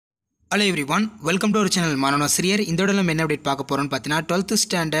Hello everyone, welcome to our channel. Manana Sirier. In the video, we will talk about 12th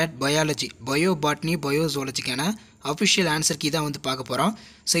standard biology, Bio-Botany, Bio-Zoology official answer key da vandu paaka porom.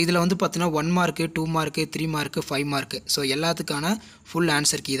 So idhula vandu pathina 1 mark, 2 mark, 3 mark, 5 mark. So ellathukana full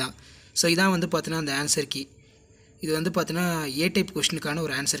answer key da. So idha vandu pathina and answer key. Idu vandu pathina A type question kana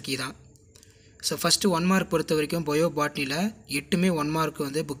or answer key da. So first 1 mark பொறுத்த வரைக்கும் Bio-Botany ல 8மே 1 mark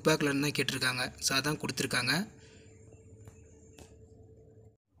வந்து book back ல இருந்து கேட்டிருக்காங்க. So அதான் கொடுத்திருக்காங்க.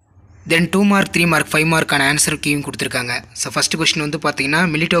 Then 2 mark, 3 mark, 5 mark ஆன ஆன்சர் கீயும் கொடுத்திருக்காங்க. So first question வந்து பாத்தீங்கன்னா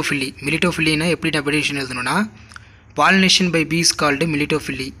militophily. Militophily னா எப்படி டெஃபினிஷன் எழுதணும்னா pollination by bees called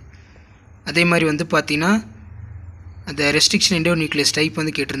militophily. அதே மாதிரி வந்து பாத்தீங்கன்னா அந்த restriction endonuclease type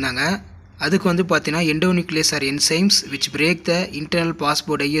வந்து கேட்டிருந்தாங்க. அதுக்கு வந்து பாத்தீங்கன்னா endonuclease are enzymes which break the internal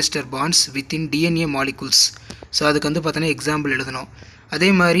phosphodiester bonds within DNA molecules. So அதுக்கு வந்து பாத்தீங்கன்னா எக்ஸாம்பிள் எழுதணும்.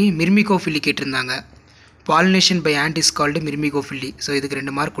 அதே மாதிரி myrmecophily கேட்டிருந்தாங்க. Pollination by ant is called myrmecophily. So இதுக்கு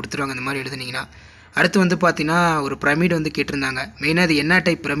 2 மார்க் கொடுத்துருவாங்க இந்த மாதிரி எழுதுனீங்கன்னா. அடுத்து வந்து பார்த்தீங்கன்னா ஒரு பிரமிட் வந்து கேட்டிருந்தாங்க. மெயினாக அது என்ன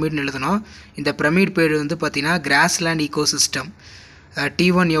டைப் பிரமிட்னு எழுதணும். இந்த பிரமிட் பேர் வந்து பார்த்தீங்கன்னா கிராஸ்லேண்ட் ஈகோசிஸ்டம்.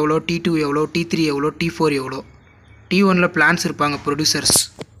 T1 எவ்வளோ, T2 எவ்வளோ, T3 எவ்வளோ, T4 எவ்வளோ. T1ல பிளான்ஸ் இருப்பாங்க ப்ரொடியூசர்ஸ்.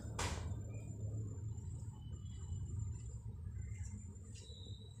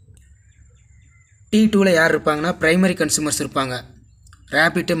 T2ல யார் இருப்பாங்கன்னா பிரைமரி கன்சூமர்ஸ் இருப்பாங்க.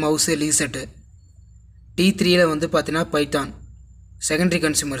 Rabbit, mouse, லீசட்டு. T3ல வந்து பார்த்தீங்கன்னா பைத்தான் செகண்டரி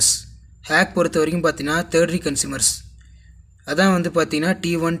கன்சூமர்ஸ். ஹேக் பொறுத்த வரைக்கும் பார்த்தீங்கன்னா தேர்டரி கன்சூமர்ஸ். அதான் வந்து பார்த்தீங்கன்னா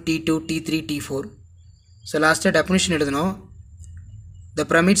T1, T2, T3, T4. So லாஸ்ட்டாக டெஃபினிஷன் எழுதணும். The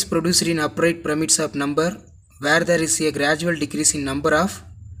pyramids produced in upright pyramids of number where there is a gradual decrease in number of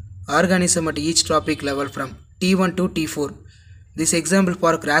organisms at each trophic level from T1 to T4. This example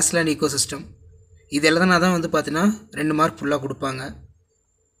for grassland ecosystem. இது எழுதுனா தான் வந்து பார்த்தீங்கன்னா 2 mark ஃபுல்லாக கொடுப்பாங்க.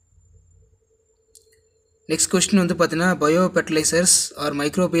 Next question வந்து பார்த்தீங்கன்னா biofertilizers or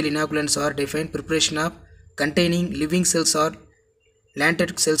microbial inoculants are defined preparation of containing living cells or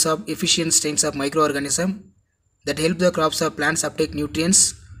latent cells of efficient strains of microorganism that help the crops of plants uptake nutrients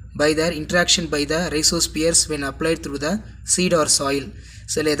by their interaction by the rhizospheres when applied through the seed or soil.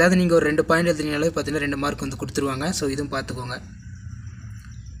 So இல்லை ஏதாவது நீங்கள் ஒரு 2 point எழுதுனீங்கனாலே பார்த்தீங்கன்னா 2 mark வந்து கொடுத்துருவாங்க. So இதுவும் பார்த்துக்கோங்க.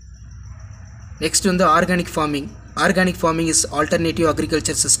 Next வந்து organic farming. Organic farming is alternative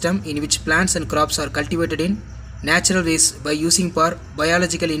agriculture system in which plants and crops are cultivated in natural ways by using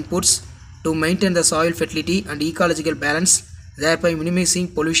biological inputs to maintain the soil fertility and ecological balance, thereby minimizing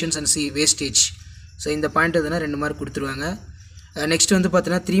pollutions and wastage. So இந்த point எதுனா 2 mark கொடுத்துருவாங்க. Next வந்து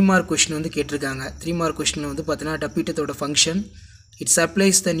பார்த்தீங்கன்னா 3 mark question வந்து கேட்டிருக்காங்க. 3 mark question வந்து பார்த்தீங்கன்னா டப்பீட்டத்தோட function. It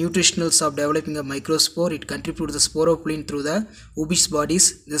supplies the nutritionals of developing a microspore. It contributes to the sporophyllin through the ubiquitous bodies.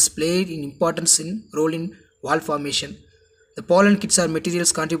 This played an important role in wall formation. The pollen kits are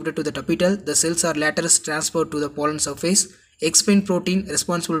materials contributed to the tapetal. The cells are later transferred to the pollen surface. Explain protein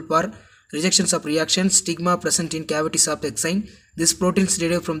responsible for rejections of reactions. Stigma present in cavities of the exine. This protein is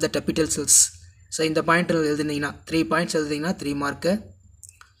derived from the tapetal cells. So in the point எழுதுனீங்கன்னா 3 points எழுதுனீங்கன்னா 3 mark.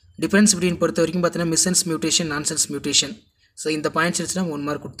 Difference between பொறுத்த வரைக்கும் பார்த்தீங்கன்னா missense mutation, nonsense mutation. So இந்த points இருந்துச்சுன்னா 1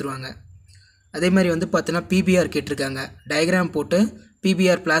 mark கொடுத்துருவாங்க. அதே மாதிரி வந்து பார்த்தீங்கன்னா PBR கேட்டிருக்காங்க. டயக்ராம் போட்டு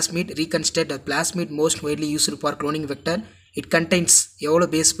PBR plasmid reconstruct the plasmid most widely used for cloning vector. It contains எவ்வளோ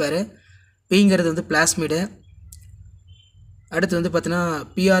பேஸ் பேர். Pங்கிறது வந்து plasmid. அடுத்து வந்து பார்த்தீங்கன்னா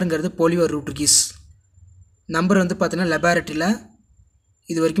PRங்கிறது போலியோ ரூட்ரிகிஸ். நம்பர் வந்து பார்த்தீங்கன்னா லெபார்ட்டரியில்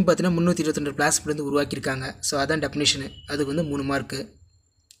இது வரைக்கும் பார்த்தீங்கன்னா 322 பிளாஸ்மிட் வந்து உருவாக்கியிருக்காங்க. ஸோ அதான் டெஃபினிஷனு. அதுக்கு வந்து 3 மார்க்கு.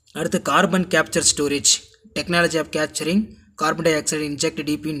 அடுத்து carbon capture storage technology of capturing carbon dioxide injected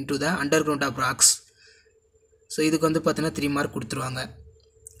deep into the underground of rocks. So இதுக்கு வந்து பார்த்தீங்கன்னா 3 மார்க் கொடுத்துருவாங்க.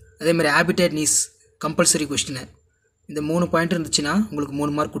 அதே மாதிரி ஹேபிட்டேட் நீஸ் கம்பல்சரி கொஸ்டின். இந்த 3 பாயிண்ட் இருந்துச்சுன்னா உங்களுக்கு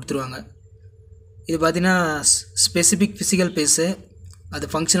 3 மார்க் கொடுத்துருவாங்க. இது பார்த்தீங்கன்னா ஸ்பெசிஃபிக் ஃபிசிக்கல் ஸ்பேஸு,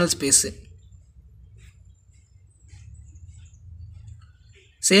 அது ஃபங்க்ஷனல் ஸ்பேஸு.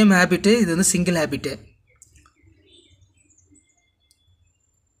 சேம் ஹேபிட்டு, இது வந்து சிங்கிள் ஹேபிட்டு.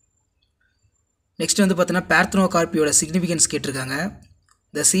 நெக்ஸ்ட் வந்து பார்த்தீங்கன்னா பேர்த்தனோகார்பியோட சிக்னிஃபிகன்ஸ் கேட்டிருக்காங்க.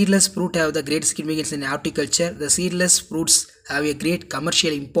 The seedless fruit have the great significance in horticulture. The seedless fruits have a great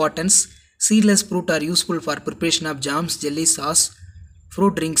commercial importance. Seedless fruit are useful for preparation of jams, jelly, sauce,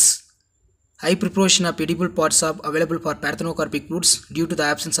 fruit drinks. High proportion of edible parts are available for parthenocarpic fruits due to the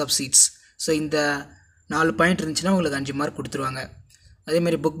absence of seeds. So இந்த 4 point இருந்துச்சுன்னா உங்களுக்கு 5 mark கொடுத்துருவாங்க. அதே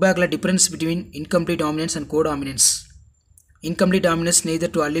மாதிரி book பேக்கில் difference between incomplete dominance and codominance. Incomplete dominance neither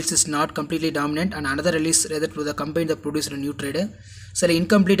to alleles is not completely dominant and another allele rather to the combine the produce a new trait. So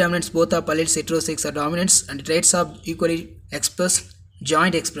incomplete dominance both of alleles heterosexes are dominants and traits are equally expressed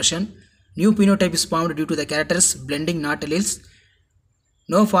joint expression. New phenotype is formed due to the characters blending not alleles.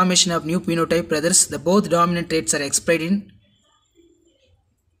 No formation of new phenotype brothers. The both dominant traits are expressed in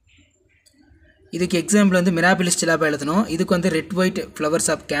இதுக்கு example வந்து mirabilis சிலாபா எழுதணும். இதுக்கு வந்து red white flowers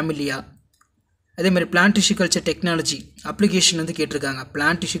of கேமிலியா. அதே மாதிரி plant tissue culture technology application வந்து கேட்டிருக்காங்க.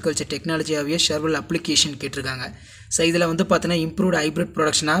 Plant tissue culture technology ஆகிய ஷெர்வல் அப்ளிகேஷன் கேட்டிருக்காங்க. ஸோ இதில் வந்து பார்த்தீங்கன்னா improved hybrid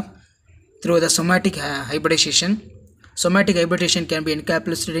production of through the somatic hybridization. Somatic hybridization can be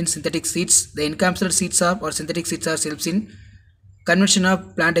encapsulated in synthetic seeds. The encapsulated seeds or synthetic seeds helps in conversion of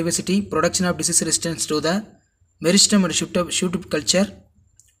plant diversity, production of disease resistance to the meristem or shoot culture,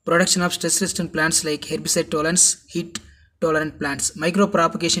 production of stress resistant plants like herbicide tolerance, heat tolerant plants. Micro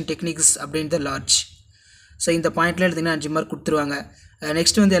propagation techniques அப்படின்ற large. So இந்த பாயிண்ட்ல எடுத்திங்கன்னா 5 mark கொடுத்துருவாங்க.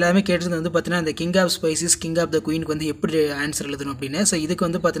 Next வந்து எல்லாமே கேட்டது வந்து பார்த்தீங்கன்னா இந்த king of spices king of the குயினுக்கு வந்து எப்படி ஆன்சர் எழுதணும் அப்படின்னு. ஸோ இதுக்கு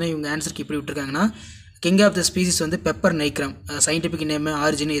வந்து பார்த்தீங்கன்னா இவங்க ஆன்சருக்கு எப்படி விட்டுருக்காங்கன்னா கிங் ஆஃப் த ஸ்பீசிஸ் வந்து பெப்பர் நைக்ரம். சயின்டிஃபிக் நேம்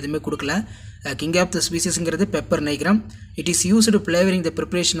ஆரிஜின் எதுவுமே கொடுக்கல. King of the ஸ்பீசிஸ்ங்கிறது pepper நைக்ரம். It is used flavouring the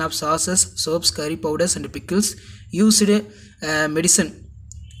preparation of sauces, soaps, கறி powders and pickles, used medicine,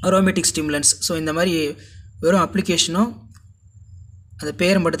 aromatic stimulants. So இந்த மாதிரி வெறும் அப்ளிகேஷனும் அந்த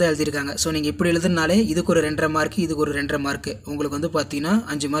பேர் மட்டும் தான் எழுதியிருக்காங்க. ஸோ நீங்கள் இப்படி எழுதுனாலே இதுக்கு ஒரு 2.5 மார்க்கு, இதுக்கு ஒரு 2.5 மார்க்கு, உங்களுக்கு வந்து பார்த்தீங்கன்னா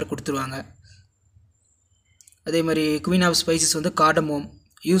 5 மார்க் கொடுத்துருவாங்க. அதே மாதிரி குவீன் ஆஃப் ஸ்பைசஸ் வந்து கார்டமோம்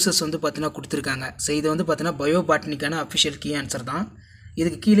யூசஸ் வந்து பார்த்தீங்கன்னா கொடுத்துருக்காங்க. ஸோ இது வந்து பார்த்தீங்கன்னா பயோபாட்டனிக்கான அஃபிஷியல் கீ ஆன்சர் தான்.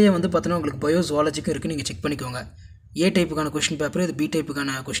 இதுக்கு கீழே வந்து பார்த்தீங்கன்னா உங்களுக்கு பயோ ஜுவாலஜிக்கும் இருக்குது, நீங்கள் செக் பண்ணிக்கோங்க. ஏ டைப்புக்கான கொஷின் பேப்பர், இது B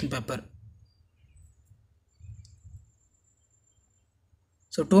டைப்புக்கான question paper.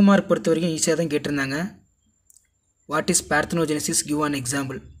 So 2 mark பொறுத்த வரைக்கும் ஈஸியாக தான் கேட்டிருந்தாங்க. What is parthenogenesis? Give an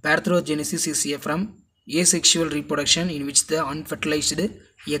example. Parthenogenesis is from asexual reproduction in which the unfertilized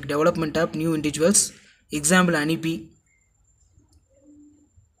egg development of new individuals. Example honeybee.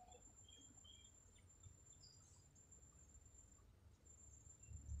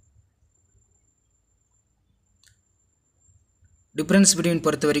 Difference between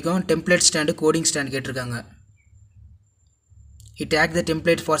பொறுத்த வரைக்கும் template stand coding stand கேட்டிருக்காங்க. It acts the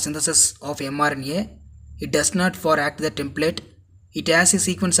template for synthesis of mRNA. It does not for act the template. It has a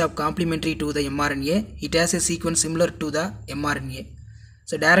sequence of complementary to the mRNA. It has a sequence similar to the mRNA.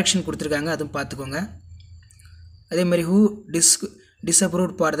 So direction கொடுத்துருக்காங்க, அதுவும் பார்த்துக்கோங்க. அதே மாதிரி who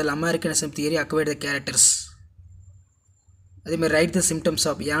disapproved for the Americanism theory acquired the characters. அதே மாதிரி write the symptoms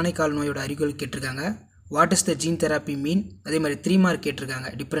of யானை கால் நோயோட அறிகுறிகள் கேட்டிருக்காங்க. What does the gene therapy mean? அதே மாதிரி 3 மார்க்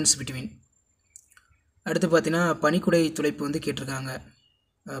கேட்டிருக்காங்க. difference between. அடுத்து பார்த்தீங்கன்னா பனிக்குடை துளைப்பு வந்து கேட்டிருக்காங்க.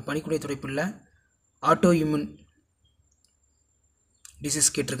 பனிக்குடை துளைப்பு இல்லை, ஆட்டோ இம்யூன் டிசீஸ்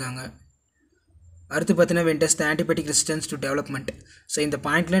கேட்டிருக்காங்க. அடுத்து பார்த்தீங்கன்னா when does the antibiotic resistance to development. So இந்த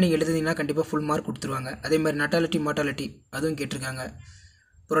பாயிண்ட்லாம் நீங்கள் எழுதுனீங்கன்னா கண்டிப்பாக ஃபுல் மார்க் கொடுத்துருவாங்க. அதே மாதிரி natality mortality அதுவும் கேட்டிருக்காங்க.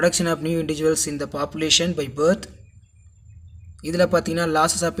 Production of new individuals in the population by birth. இதில் பார்த்தீங்கன்னா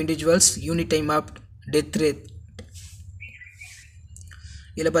losses of individuals, unit time of death rate.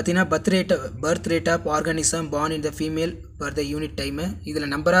 இதில் பார்த்தீங்கன்னா birth rate of organism born in the female per the unit time.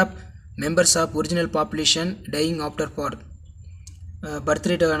 இதில் number of members of original population dyeing after for birth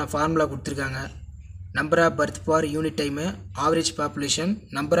ரேட்டுக்கான formula கொடுத்துருக்காங்க. Number of birth for unit time, average population,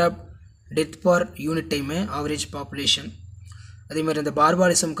 number of death for unit time, average population. அதே மாதிரி இந்த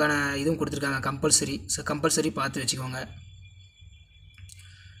பார்பாலிசம்க்கான இதுவும் கொடுத்துருக்காங்க compulsory. So compulsory பார்த்து வச்சுக்கோங்க.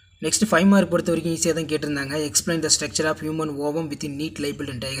 Next 5 mark பொறுத்த வரைக்கும் ஈஸியாக தான் கேட்டிருந்தாங்க. Explain the structure of human ovum with in NEET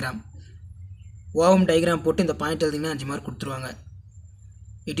labelled diagram. Ovum diagram போட்டு இந்த பாயிண்ட் எழுதிங்கன்னா 5 மார்க் கொடுத்துருவாங்க.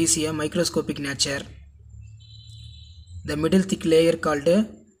 It is a microscopic nature. The middle thick layer called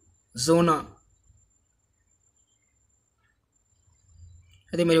zona.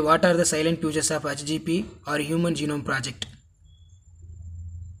 அதே மாதிரி what are the silent futures of HGP or Human Genome Project.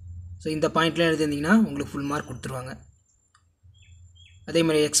 So இந்த பாயிண்ட்லாம் எழுதிருந்தீங்கன்னா உங்களுக்கு full mark கொடுத்துருவாங்க. அதே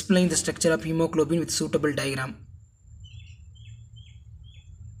மாதிரி explain the structure of hemoglobin with suitable diagram.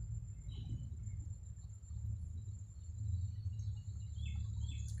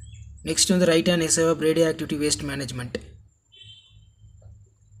 Next வந்து right and S A of radio activity waste management.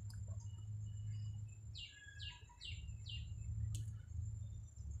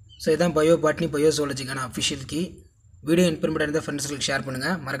 So இதான் bio botany பயோசோலஜிக்கான official key. Video இன்ஃபர்மேட்டிவாக இருந்தால் ஃப்ரெண்ட்ஸ்களுக்கு share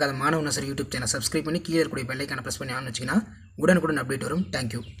பண்ணுங்கள். மறக்காத மாணவ நர்சரி யூடியூப் சேனல் சப்ஸ்கிரைப் பண்ணி கீழே இருக்கக்கூடிய பெல் ஐக்கானை ப்ரெஸ் பண்ணி ஆன் வச்சிங்கன்னா உடனுக்குடன் அப்டேட் வரும்.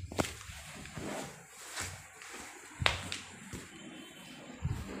 தேங்க்யூ.